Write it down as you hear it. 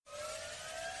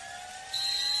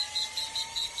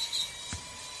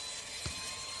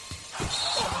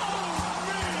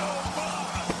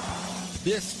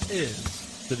This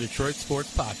is the Detroit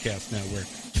Sports Podcast Network.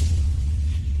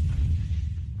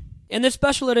 And this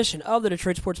special edition of the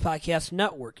Detroit Sports Podcast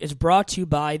Network is brought to you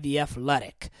by The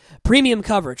Athletic, premium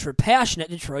coverage for passionate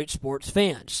Detroit sports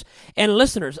fans. And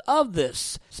listeners of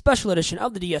this special edition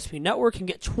of the DSP Network can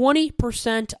get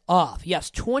 20% off.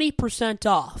 Yes, 20%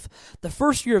 off the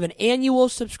first year of an annual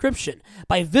subscription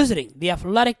by visiting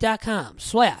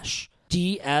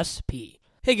theathletic.com/DSP.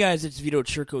 Hey guys, it's Vito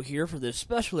Churko here for this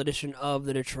special edition of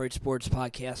the Detroit Sports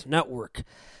Podcast Network.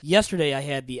 Yesterday I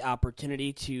had the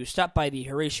opportunity to stop by the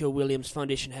Horatio Williams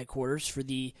Foundation headquarters for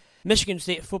the Michigan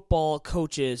State Football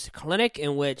Coaches Clinic,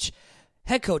 in which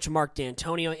head coach Mark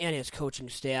Dantonio and his coaching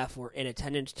staff were in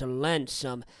attendance to lend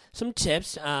some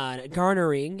tips on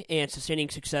garnering and sustaining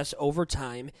success over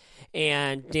time.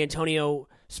 And Dantonio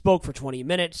spoke for 20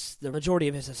 minutes. The majority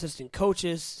of his assistant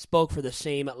coaches spoke for the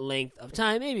same length of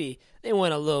time. Maybe they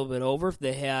went a little bit over if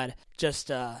they had just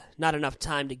not enough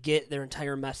time to get their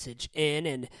entire message in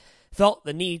and felt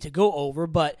the need to go over,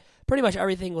 but pretty much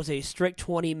everything was a strict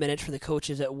 20 minutes for the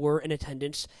coaches that were in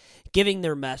attendance, giving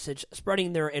their message,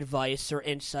 spreading their advice or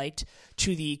insight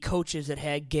to the coaches that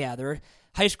had gathered,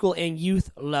 high school and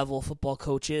youth level football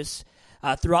coaches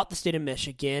throughout the state of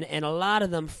Michigan, and a lot of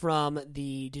them from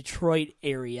the Detroit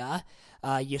area.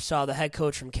 You saw the head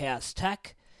coach from Cass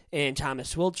Tech and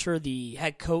Thomas Wiltshire, the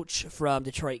head coach from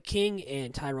Detroit King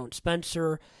and Tyrone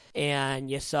Spencer,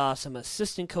 and you saw some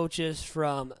assistant coaches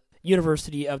from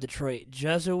University of Detroit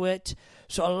Jesuit.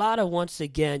 So a lot of, once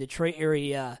again, Detroit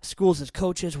area schools as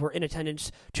coaches were in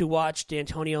attendance to watch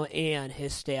Dantonio and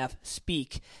his staff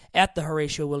speak at the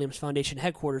Horatio Williams Foundation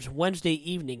headquarters Wednesday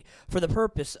evening for the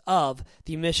purpose of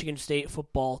the Michigan State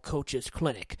Football Coaches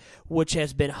Clinic, which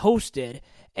has been hosted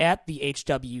at the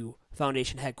HW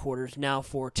Foundation headquarters now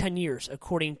for 10 years,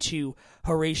 according to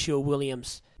Horatio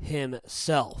Williams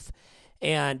himself.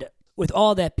 And with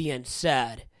all that being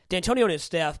said, Dantonio and his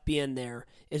staff being there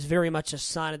is very much a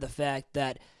sign of the fact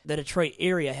that the Detroit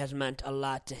area has meant a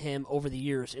lot to him over the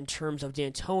years in terms of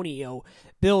Dantonio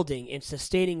building and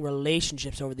sustaining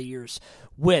relationships over the years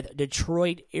with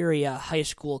Detroit area high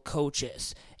school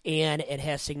coaches, and it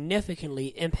has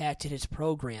significantly impacted his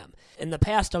program. In the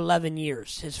past 11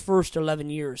 years, his first 11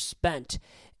 years spent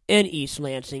in East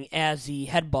Lansing as the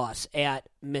head boss at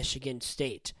Michigan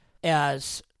State,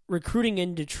 as recruiting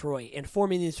in Detroit and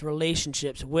forming these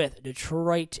relationships with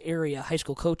Detroit area high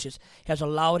school coaches has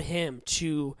allowed him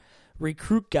to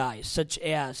recruit guys such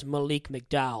as Malik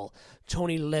McDowell,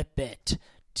 Tony Lippett,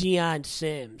 Deion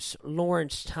Sims,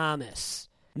 Lawrence Thomas,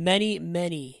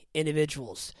 many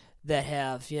individuals that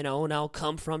have, now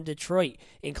come from Detroit,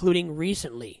 including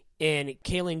recently in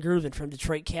Kalen Gruzin from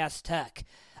Detroit Cass Tech,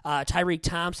 Tyreek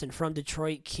Thompson from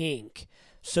Detroit King.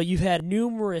 So you've had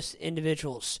numerous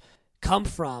individuals come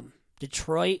from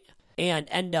Detroit and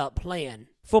end up playing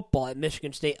football at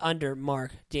Michigan State under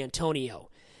Mark Dantonio.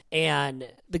 And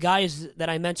the guys that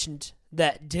I mentioned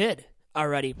that did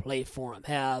already play for him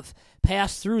have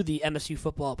passed through the MSU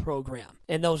football program.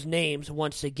 And those names,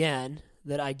 once again,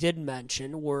 that I did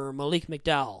mention were Malik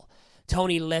McDowell,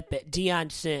 Tony Lippett,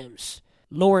 Deion Sims,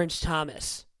 Lawrence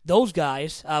Thomas. Those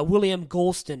guys, William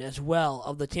Golston as well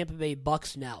of the Tampa Bay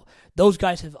Bucks now, those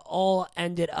guys have all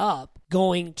ended up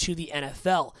going to the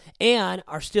NFL and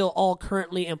are still all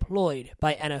currently employed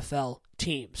by NFL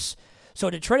teams.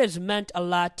 So Detroit has meant a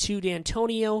lot to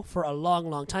Dantonio for a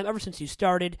long time, ever since he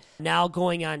started, now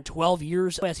going on 12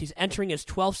 years as he's entering his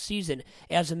 12th season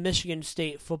as a Michigan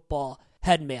State football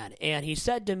head man. And he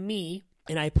said to me,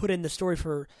 and I put in the story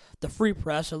for the Free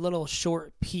Press, a little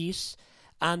short piece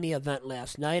on the event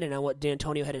last night and on what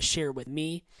Dantonio had to share with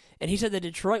me. And he said that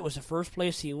Detroit was the first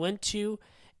place he went to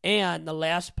and the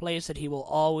last place that he will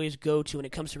always go to when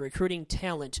it comes to recruiting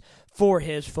talent for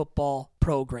his football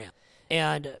program.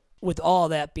 And with all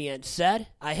that being said,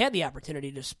 I had the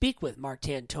opportunity to speak with Mark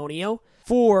Dantonio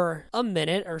for a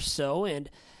minute or so and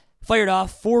fired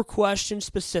off 4 questions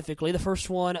specifically. The first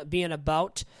one being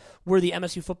about where the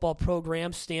MSU football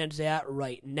program stands at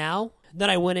right now.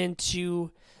 Then I went into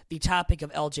the topic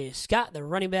of LJ Scott, the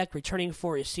running back returning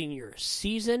for his senior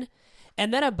season,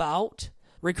 and then about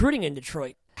recruiting in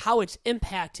Detroit, how it's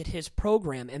impacted his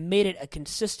program and made it a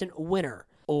consistent winner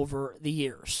over the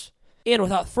years. And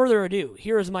without further ado,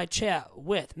 here is my chat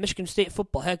with Michigan State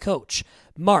football head coach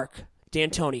Mark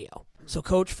Dantonio. So,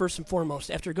 Coach, first and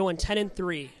foremost, after going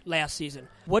 10-3 last season,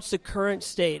 what's the current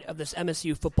state of this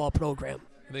MSU football program?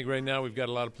 I think right now we've got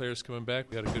a lot of players coming back.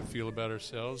 We've got a good feel about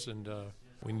ourselves, and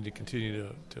we need to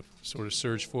continue to sort of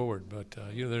surge forward. But,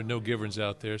 there are no givens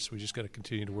out there, so we just got to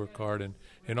continue to work hard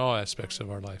in all aspects of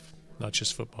our life, not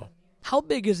just football. How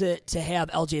big is it to have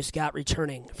LJ Scott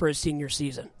returning for his senior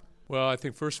season? Well, I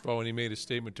think first of all, when he made a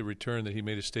statement to return, that he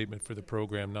made a statement for the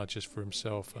program, not just for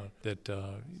himself. That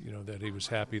he was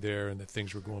happy there and that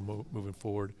things were going moving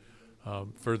forward.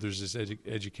 Furthers his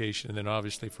education, and then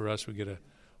obviously for us, we get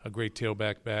a great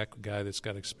tailback back, a guy that's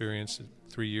got experience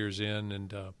 3 years in,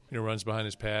 and runs behind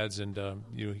his pads, and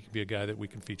he can be a guy that we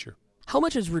can feature. How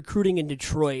much has recruiting in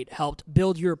Detroit helped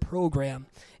build your program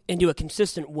into a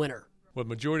consistent winner? Well, the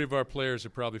majority of our players are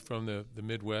probably from the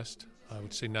Midwest. I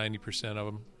would say 90% of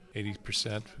them.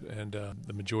 80%, and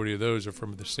the majority of those are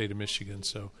from the state of Michigan.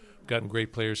 So we've gotten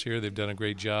great players here. They've done a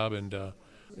great job, and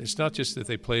it's not just that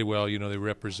they play well. They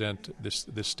represent this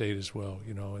state as well.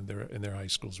 In their high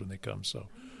schools when they come. So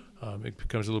it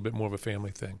becomes a little bit more of a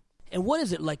family thing. And what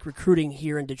is it like recruiting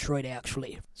here in Detroit?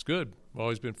 Actually, it's good. I've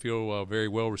always feel very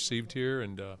well received here,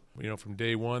 and from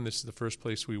day one, this is the first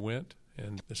place we went,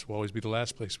 and this will always be the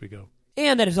last place we go.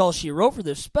 And that is all she wrote for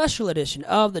this special edition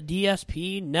of the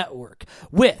DSP Network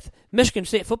with Michigan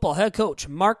State football head coach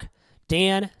Mark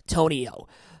Dantonio.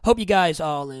 Hope you guys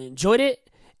all enjoyed it,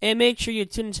 and make sure you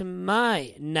tune into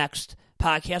my next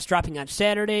podcast dropping on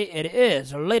Saturday. It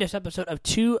is the latest episode of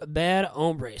Two Bad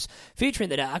Hombres, featuring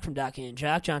the Doc from Doc and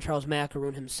Jock, John Charles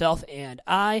Macaroon himself, and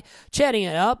I, chatting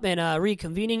it up and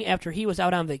reconvening after he was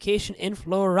out on vacation in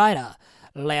Florida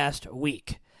last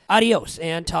week. Adios,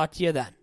 and talk to you then.